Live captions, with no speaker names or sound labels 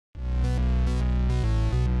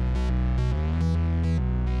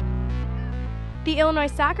The Illinois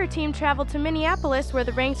soccer team traveled to Minneapolis where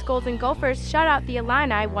the ranked Golden Gophers shut out the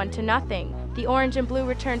Illini 1-0. The orange and blue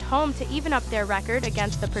returned home to even up their record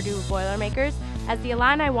against the Purdue Boilermakers as the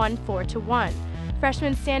Illini won 4-1.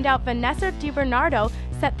 Freshman standout Vanessa DiBernardo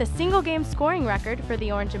set the single-game scoring record for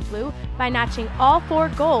the orange and blue by notching all 4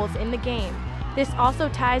 goals in the game. This also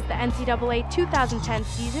ties the NCAA 2010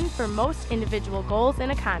 season for most individual goals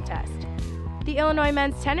in a contest. The Illinois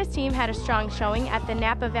men's tennis team had a strong showing at the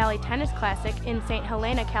Napa Valley Tennis Classic in St.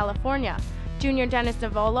 Helena, California. Junior Dennis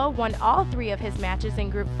Navolo won all 3 of his matches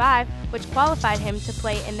in Group 5, which qualified him to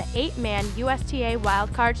play in the 8-man USTA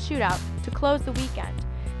wildcard shootout to close the weekend.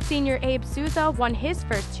 Senior Abe Souza won his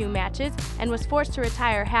first 2 matches and was forced to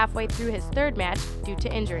retire halfway through his 3rd match due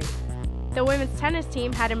to injury. The women's tennis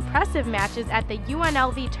team had impressive matches at the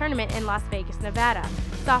UNLV tournament in Las Vegas, Nevada.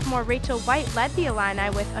 Sophomore Rachel White led the Illini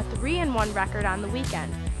with a 3-1 record on the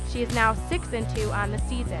weekend. She is now 6-2 on the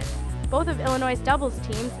season. Both of Illinois' doubles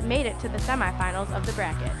teams made it to the semifinals of the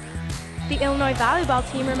bracket. The Illinois volleyball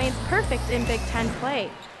team remains perfect in Big Ten play.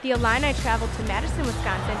 The Illini traveled to Madison,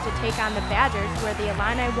 Wisconsin to take on the Badgers, where the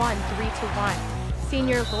Illini won 3-1.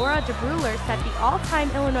 Senior Laura DeBruler set the all-time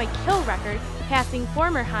Illinois kill record, passing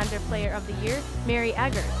former Honda Player of the Year, Mary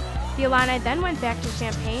Eggers. The Illini then went back to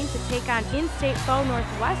Champaign to take on in-state foe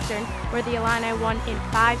Northwestern, where the Illini won in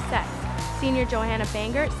 5 sets. Senior Johanna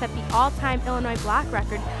Banger set the all-time Illinois block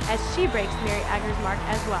record as she breaks Mary Eggers' mark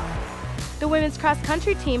as well. The women's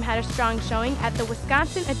cross-country team had a strong showing at the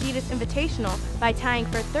Wisconsin Adidas Invitational by tying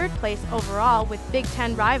for 3rd place overall with Big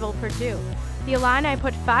Ten rival Purdue. The Illini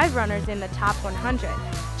put 5 runners in the top 100.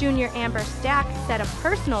 Junior Amber Stack set a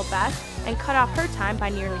personal best and cut off her time by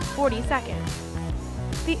nearly 40 seconds.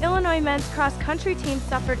 The Illinois men's cross-country team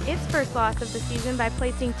suffered its first loss of the season by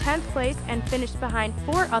placing 10th place and finished behind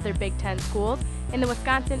 4 other Big Ten schools in the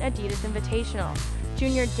Wisconsin Adidas Invitational.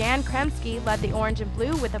 Junior Dan Kremski led the orange and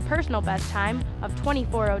blue with a personal best time of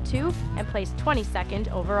 24:02 and placed 22nd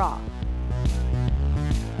overall.